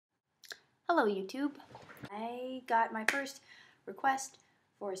Hello YouTube. I got my first request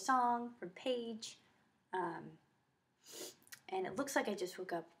for a song from Paige, and it looks like I just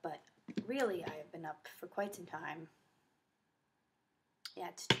woke up, but really I have been up for quite some time. Yeah,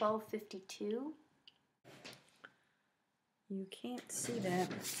 it's 12:52. You can't see that.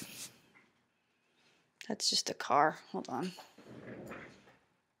 That's just a car. Hold on.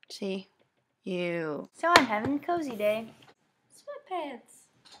 See? You. So I'm having a cozy day. Sweatpants.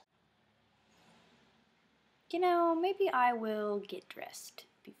 You know, maybe I will get dressed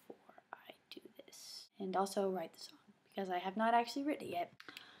before I do this. And also write the song, because I have not actually written it yet.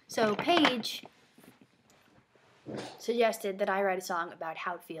 So Paige suggested that I write a song about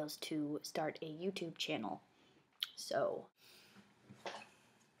how it feels to start a YouTube channel. So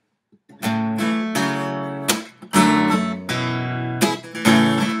if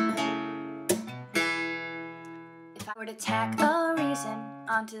I were to tack a reason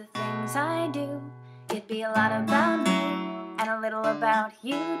onto the things I do, it'd be a lot about me and a little about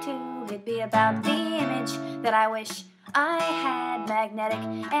you too. It'd be about the image that I wish I had, magnetic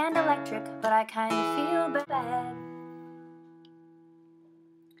and electric, but I kind of feel bad.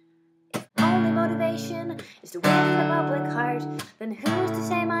 If only motivation is to win the public heart, then who's to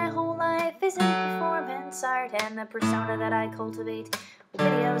say my whole life isn't performance art? And the persona that I cultivate with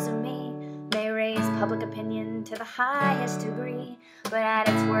videos of me may raise public opinion to the highest degree, but at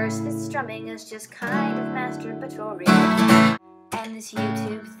its worst, this strumming is just kind of masturbatory. And this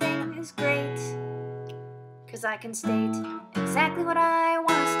YouTube thing is great, 'cause I can state exactly what I want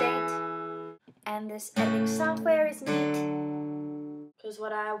to state. And this editing software is neat, 'cause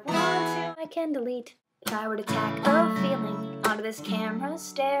what I want to, I can delete. If I were to tack a feeling onto this camera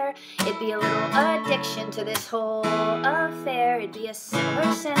stare, it'd be a little addiction to this whole affair. It'd be a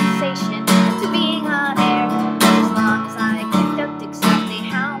similar sensation to being on air, as long as I conduct exactly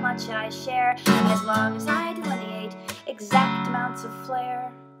how much I share, and as long as I delineate exact amounts of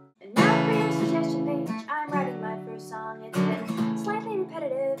flair. And now for your suggestion page, I'm writing my first song. It's been slightly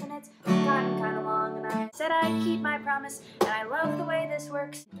repetitive and it's gotten kind of long, and I said I'd keep my promise, and I love the way this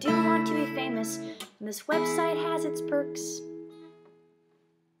works. I do want to be famous, and this website has its perks.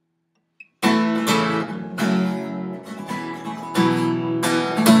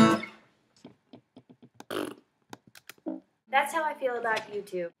 That's how I feel about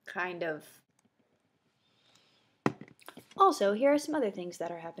YouTube, kind of. Also, here are some other things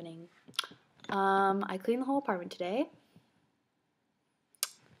that are happening. I cleaned the whole apartment today.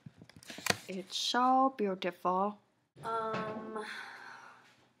 It's so beautiful. What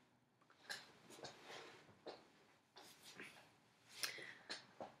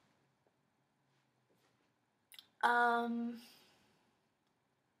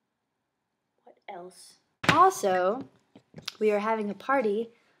else? Also, we are having a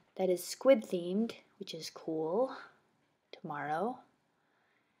party that is squid themed, which is cool, tomorrow.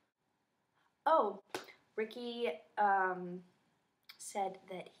 Oh, Ricky said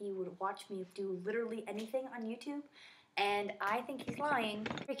that he would watch me do literally anything on YouTube, and I think he's lying.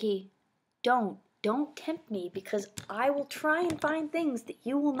 Ricky, don't tempt me, because I will try and find things that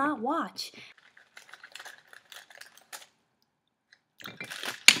you will not watch.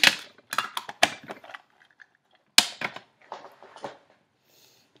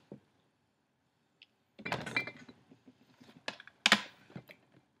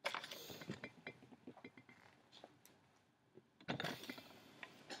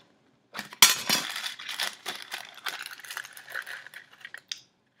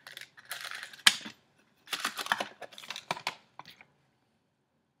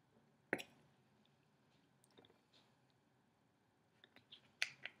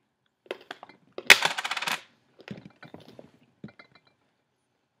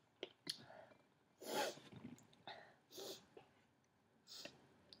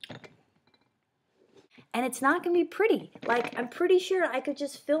 And it's not gonna be pretty. Like, I'm pretty sure I could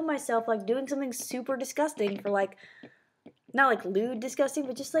just film myself, like, doing something super disgusting for, like, not like lewd disgusting,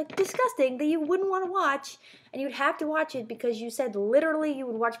 but just, like, disgusting that you wouldn't want to watch. And you'd have to watch it because you said literally you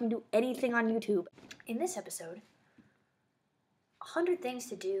would watch me do anything on YouTube. In this episode, 100 things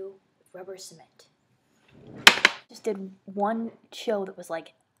to do with rubber cement. Just did one show that was,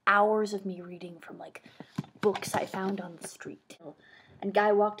 like, hours of me reading from, like, books I found on the street. And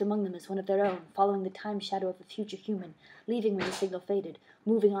Guy walked among them as one of their own, following the time shadow of a future human, leaving when the signal faded,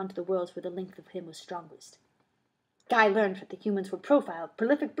 moving on to the worlds where the link of him was strongest. Guy learned that the humans were profiled,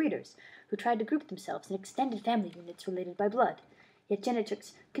 prolific breeders, who tried to group themselves in extended family units related by blood. Yet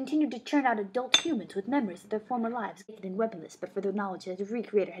genetics continued to churn out adult humans with memories of their former lives, naked and weaponless but for the knowledge that his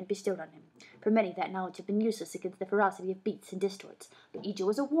recreator had bestowed on him. For many, that knowledge had been useless against the ferocity of beasts and distorts. But Ijo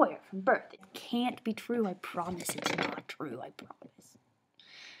was a warrior from birth. It can't be true, I promise it's not true, I promise.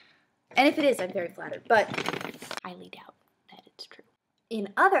 And if it is, I'm very flattered, but highly doubt that it's true.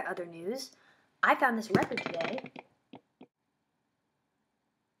 In other news, I found this record today.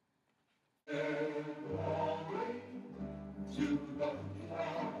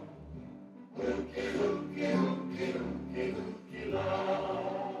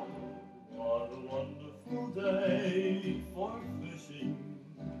 What a wonderful day for fishing.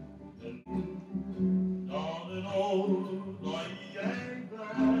 Down in old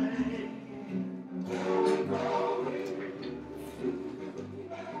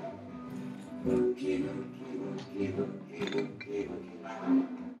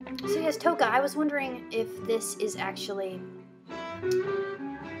So yes, Toka, I was wondering if this is actually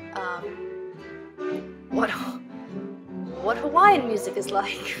what Hawaiian music is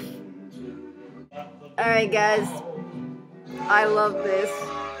like. Alright guys, I love this.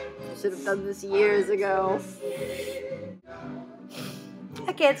 Should have done this years ago.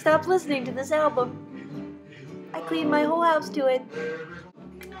 I can't stop listening to this album. I cleaned my whole house to it.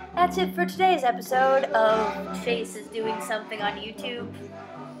 That's it for today's episode of Chase is Doing Something on YouTube.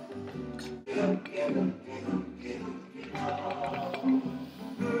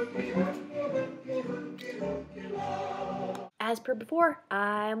 As per before,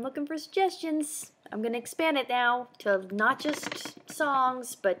 I'm looking for suggestions. I'm going to expand it now to not just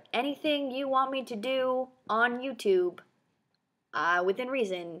songs, but anything you want me to do on YouTube, within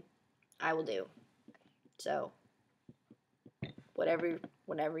reason, I will do. So, whatever you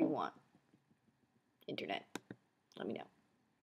want. Internet, let me know.